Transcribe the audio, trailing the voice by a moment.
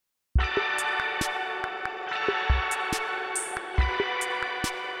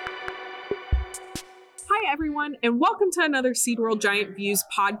everyone, and welcome to another Seed World Giant Views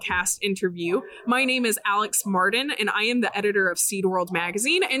podcast interview. My name is Alex Martin, and I am the editor of Seed World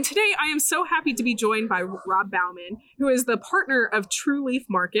magazine. And today I am so happy to be joined by Rob Bauman, who is the partner of True Leaf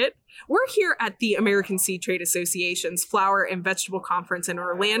Market. We're here at the American Seed Trade Association's Flower and Vegetable Conference in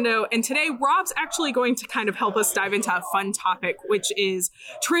Orlando. And today Rob's actually going to kind of help us dive into a fun topic, which is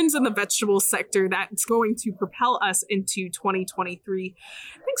trends in the vegetable sector that's going to propel us into 2023.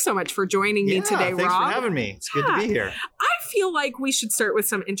 Thanks so much for joining me today, Rob. Thanks for having me. It's good to be here. I feel like we should start with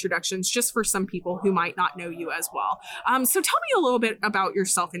some introductions just for some people who might not know you as well. So tell me a little bit about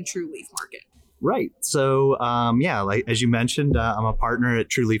yourself and True Leaf Market. Right. So, like as you mentioned, I'm a partner at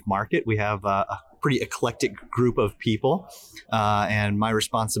True Leaf Market. We have a pretty eclectic group of people, and my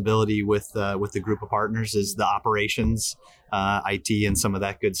responsibility with the group of partners is the operations, IT, and some of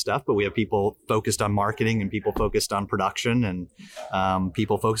that good stuff. But we have people focused on marketing, and people focused on production, and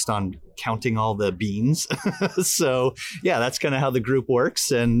people focused on counting all the beans. So, yeah, that's kind of how the group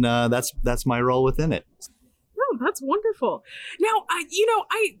works, and that's my role within it. Oh, that's wonderful. Now,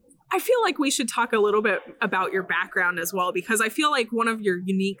 I feel like we should talk a little bit about your background as well, because I feel like one of your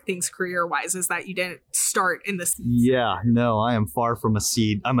unique things career-wise is that you didn't start in the seeds. Yeah, no, I am far from a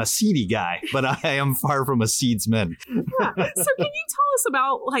seed. I'm a seedy guy, but I am far from a seedsman. Yeah. So can you tell us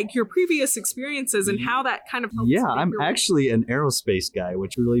about like your previous experiences and how that kind of helps? Yeah, I'm actually an aerospace guy,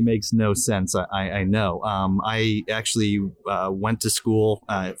 which really makes no sense. I know. I actually went to school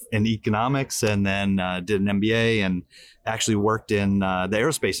in economics and then did an MBA and actually worked in the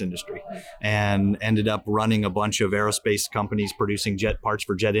aerospace industry and ended up running a bunch of aerospace companies producing jet parts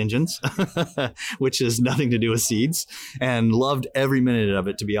for jet engines, which has nothing to do with seeds, and loved every minute of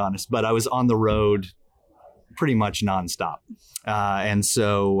it, to be honest. But I was on the road pretty much nonstop. And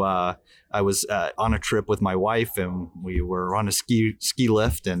so I was on a trip with my wife, and we were on a ski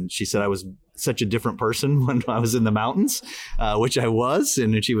lift, and she said I was such a different person when I was in the mountains, which I was,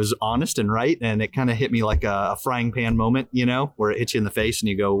 and she was honest and right. And it kind of hit me like a frying pan moment, where it hits you in the face and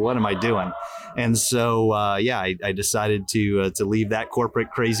you go, what am I doing? And so, I decided to leave that corporate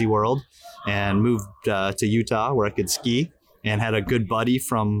crazy world and moved to Utah where I could ski, and had a good buddy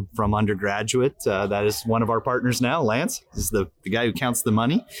from undergraduate. That is one of our partners now, Lance. This is the guy who counts the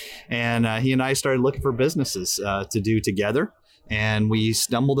money. And he and I started looking for businesses to do together. And we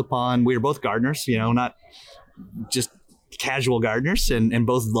stumbled upon, we were both gardeners, not just casual gardeners, and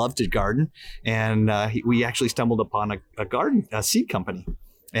both loved to garden. And we actually stumbled upon a seed company.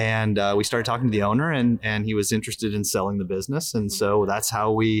 And we started talking to the owner, and he was interested in selling the business. And so that's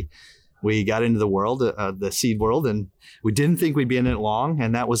how we got into the world, the seed world, and we didn't think we'd be in it long.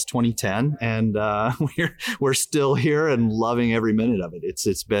 And that was 2010. And we're still here and loving every minute of it.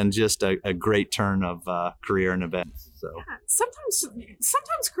 It's been just a great turn of career and events. So yeah,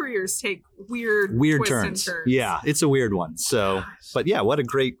 sometimes careers take weird turns. And turns. Yeah, it's a weird one. So, but yeah, what a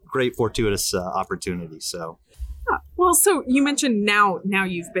great fortuitous opportunity. So. Well, so you mentioned now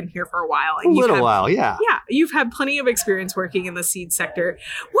you've been here for a while. And while, yeah. Yeah, you've had plenty of experience working in the seed sector.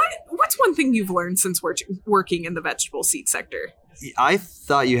 What's one thing you've learned since working in the vegetable seed sector? I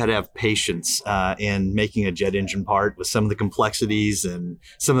thought you had to have patience in making a jet engine part with some of the complexities and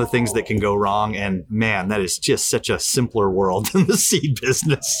some of the things that can go wrong. And man, that is just such a simpler world than the seed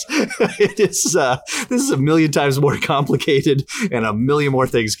business. This is a million times more complicated, and a million more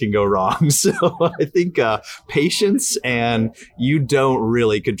things can go wrong. So I think patience, and you don't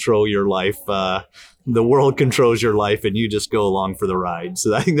really control your life. The world controls your life, and you just go along for the ride.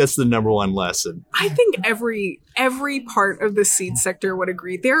 So I think that's the number one lesson. I think every part of the seed sector would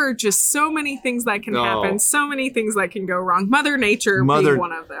agree. There are just so many things that can happen, so many things that can go wrong. Mother Nature being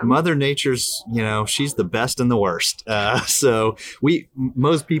one of them. Mother Nature's, she's the best and the worst. So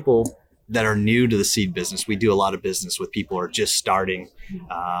most people that are new to the seed business, we do a lot of business with people who are just starting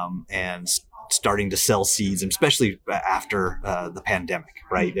and starting to sell seeds, especially after the pandemic,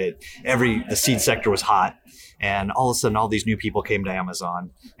 right? The seed sector was hot, and all of a sudden all these new people came to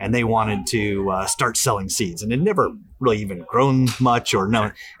Amazon, and they wanted to start selling seeds, and they'd never really even grown much or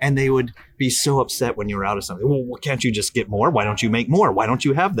known, and they would be so upset when you were out of something. Well, can't you just get more? Why don't you make more? Why don't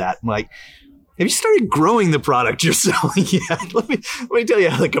you have that? I'm like, have you started growing the product you're selling yet? Let me tell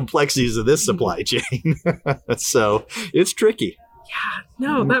you the complexities of this supply chain. So it's tricky. Yeah,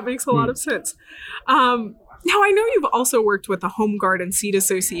 no, that makes a lot of sense. Now, I know you've also worked with the Home Garden Seed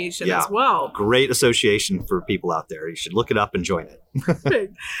Association as well. Great association for people out there. You should look it up and join it.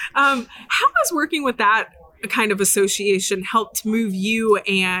 How has working with that kind of association helped move you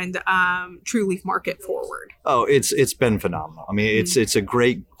and True Leaf Market forward? Oh, it's been phenomenal. I mean, it's a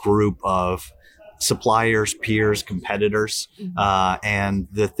great group of suppliers, peers, competitors. And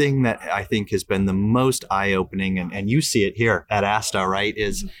the thing that I think has been the most eye-opening, and you see it here at ASTA, right,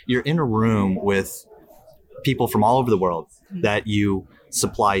 is you're in a room with people from all over the world that you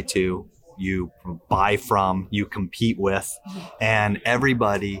supply to, you buy from, you compete with, and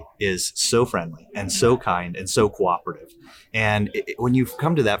everybody is so friendly and so kind and so cooperative. And when you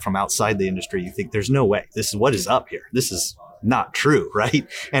come to that from outside the industry, you think there's no way. This is what is up here. This is not true, right?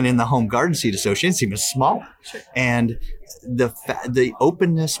 And in the Home Garden Seed Association, it's even smaller. Sure. And the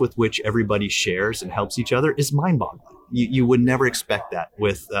openness with which everybody shares and helps each other is mind-boggling. You would never expect that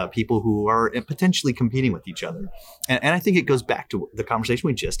with people who are potentially competing with each other. And I think it goes back to the conversation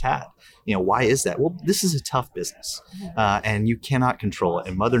we just had. Why is that? Well, this is a tough business and you cannot control it.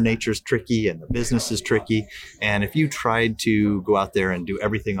 And Mother Nature's tricky and the business is tricky. And if you tried to go out there and do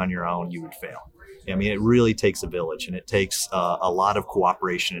everything on your own, you would fail. I mean, it really takes a village, and it takes a lot of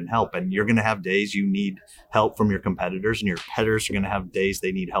cooperation and help. And you're going to have days you need help from your competitors, and your competitors are going to have days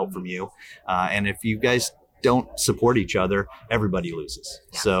they need help from you. And if you guys don't support each other, everybody loses.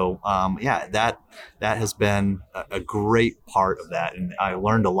 Yeah. So, that has been a great part of that. And I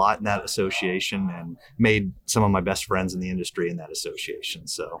learned a lot in that association and made some of my best friends in the industry in that association.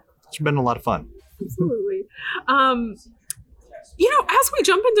 So it's been a lot of fun. Absolutely. As we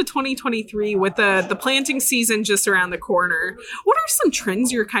jump into 2023 with the planting season just around the corner, what are some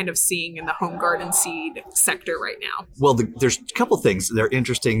trends you're kind of seeing in the home garden seed sector right now? Well, there's a couple things that are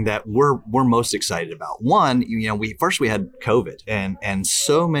interesting that we're most excited about. One, we had COVID, and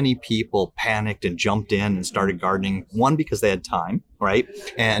so many people panicked and jumped in and started gardening. One, because they had time, right?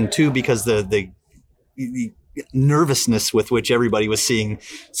 And two, because the nervousness with which everybody was seeing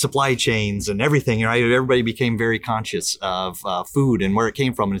supply chains and everything, right? Everybody became very conscious of food and where it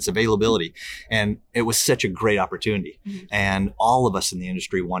came from and its availability. And it was such a great opportunity. Mm-hmm. And all of us in the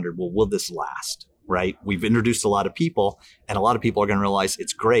industry wondered, well, will this last? Right? We've introduced a lot of people, and a lot of people are going to realize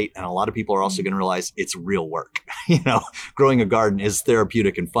it's great. And a lot of people are also going to realize it's real work. Growing a garden is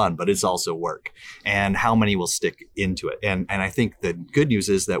therapeutic and fun, but it's also work. And how many will stick into it? And I think the good news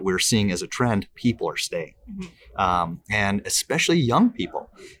is that we're seeing as a trend, people are staying. Mm-hmm. And especially young people.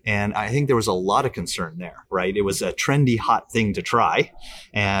 And I think there was a lot of concern there, right? It was a trendy, hot thing to try.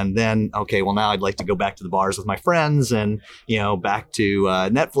 And then, okay, well, now I'd like to go back to the bars with my friends and, back to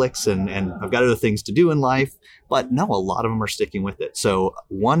Netflix and I've got other things to do in life. But no, a lot of them are sticking with it. So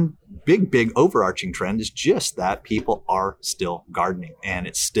one big overarching trend is just that people are still gardening, and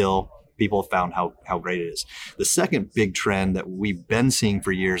it's still, people have found how great it is. The second big trend that we've been seeing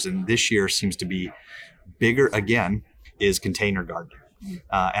for years, and this year seems to be bigger again, is container gardening.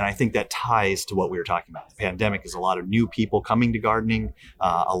 And I think that ties to what we were talking about. The pandemic is a lot of new people coming to gardening,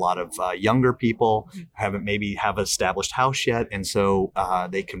 a lot of younger people haven't maybe have an established house yet. And so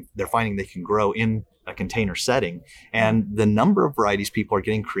they're finding they can grow in a container setting. And the number of varieties people are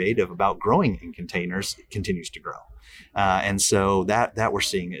getting creative about growing in containers continues to grow. And so that we're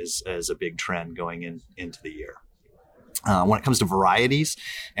seeing as a big trend going into the year. When it comes to varieties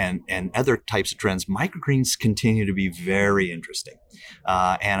and other types of trends, microgreens continue to be very interesting.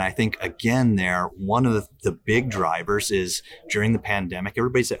 And I think, again, one of the big drivers is during the pandemic,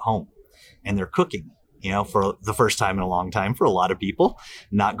 everybody's at home and they're cooking, for the first time in a long time for a lot of people,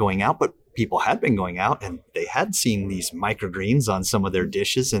 not going out, but people had been going out and they had seen these microgreens on some of their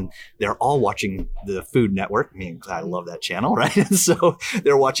dishes, and they're all watching the Food Network. I mean, I love that channel, right? And so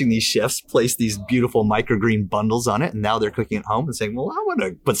they're watching these chefs place these beautiful microgreen bundles on it, and now they're cooking at home and saying, well, I want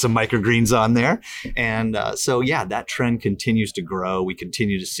to put some microgreens on there. And that trend continues to grow. We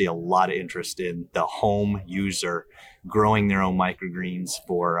continue to see a lot of interest in the home user growing their own microgreens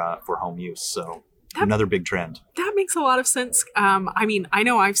for home use. So another big trend. That makes a lot of sense. I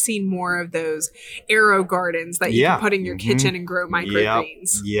know I've seen more of those Aero gardens that you can put in your kitchen and grow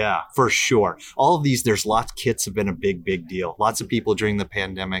microgreens. Yeah, for sure. All of these, there's lots of kits have been a big deal. Lots of people during the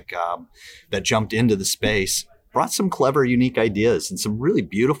pandemic that jumped into the space brought some clever, unique ideas and some really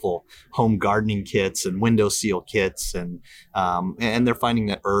beautiful home gardening kits and window seal kits. And they're finding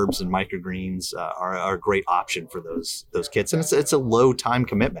that herbs and microgreens are a great option for those kits. And it's a low time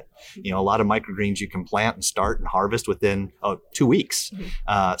commitment. A lot of microgreens you can plant and start and harvest within 2 weeks.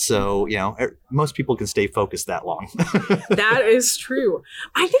 So most people can stay focused that long. That is true.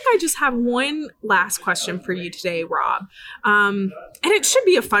 I think I just have one last question for you today, Rob. And it should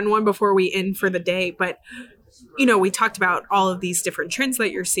be a fun one before we end for the day, but we talked about all of these different trends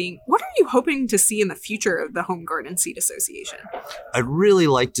that you're seeing. What are you hoping to see in the future of the Home Garden Seed Association? I'd really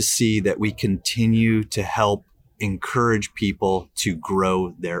like to see that we continue to help encourage people to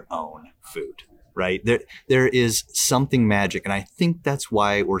grow their own food, right? There is something magic, and I think that's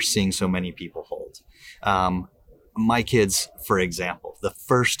why we're seeing so many people hold. My kids, for example, the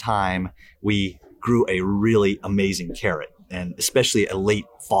first time we grew a really amazing carrot, and especially a late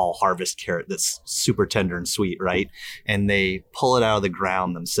fall harvest carrot that's super tender and sweet, right? And they pull it out of the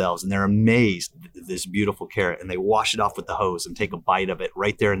ground themselves and they're amazed at this beautiful carrot, and they wash it off with the hose and take a bite of it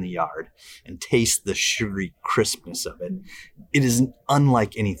right there in the yard and taste the sugary crispness of it. It is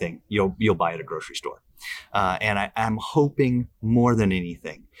unlike anything you'll buy at a grocery store. And I'm hoping more than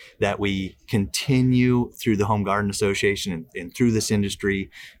anything that we continue through the Home Garden Association and through this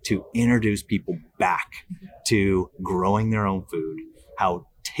industry to introduce people back to growing their own food, how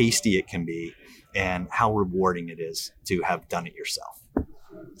tasty it can be, and how rewarding it is to have done it yourself.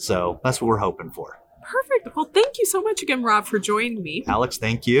 So that's what we're hoping for. Perfect. Well, thank you so much again, Rob, for joining me. Alex,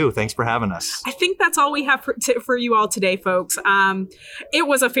 thank you. Thanks for having us. I think that's all we have for you all today, folks. It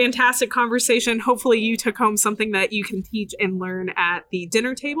was a fantastic conversation. Hopefully you took home something that you can teach and learn at the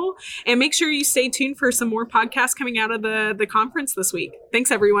dinner table. And make sure you stay tuned for some more podcasts coming out of the conference this week. Thanks,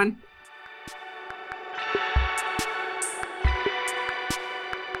 everyone.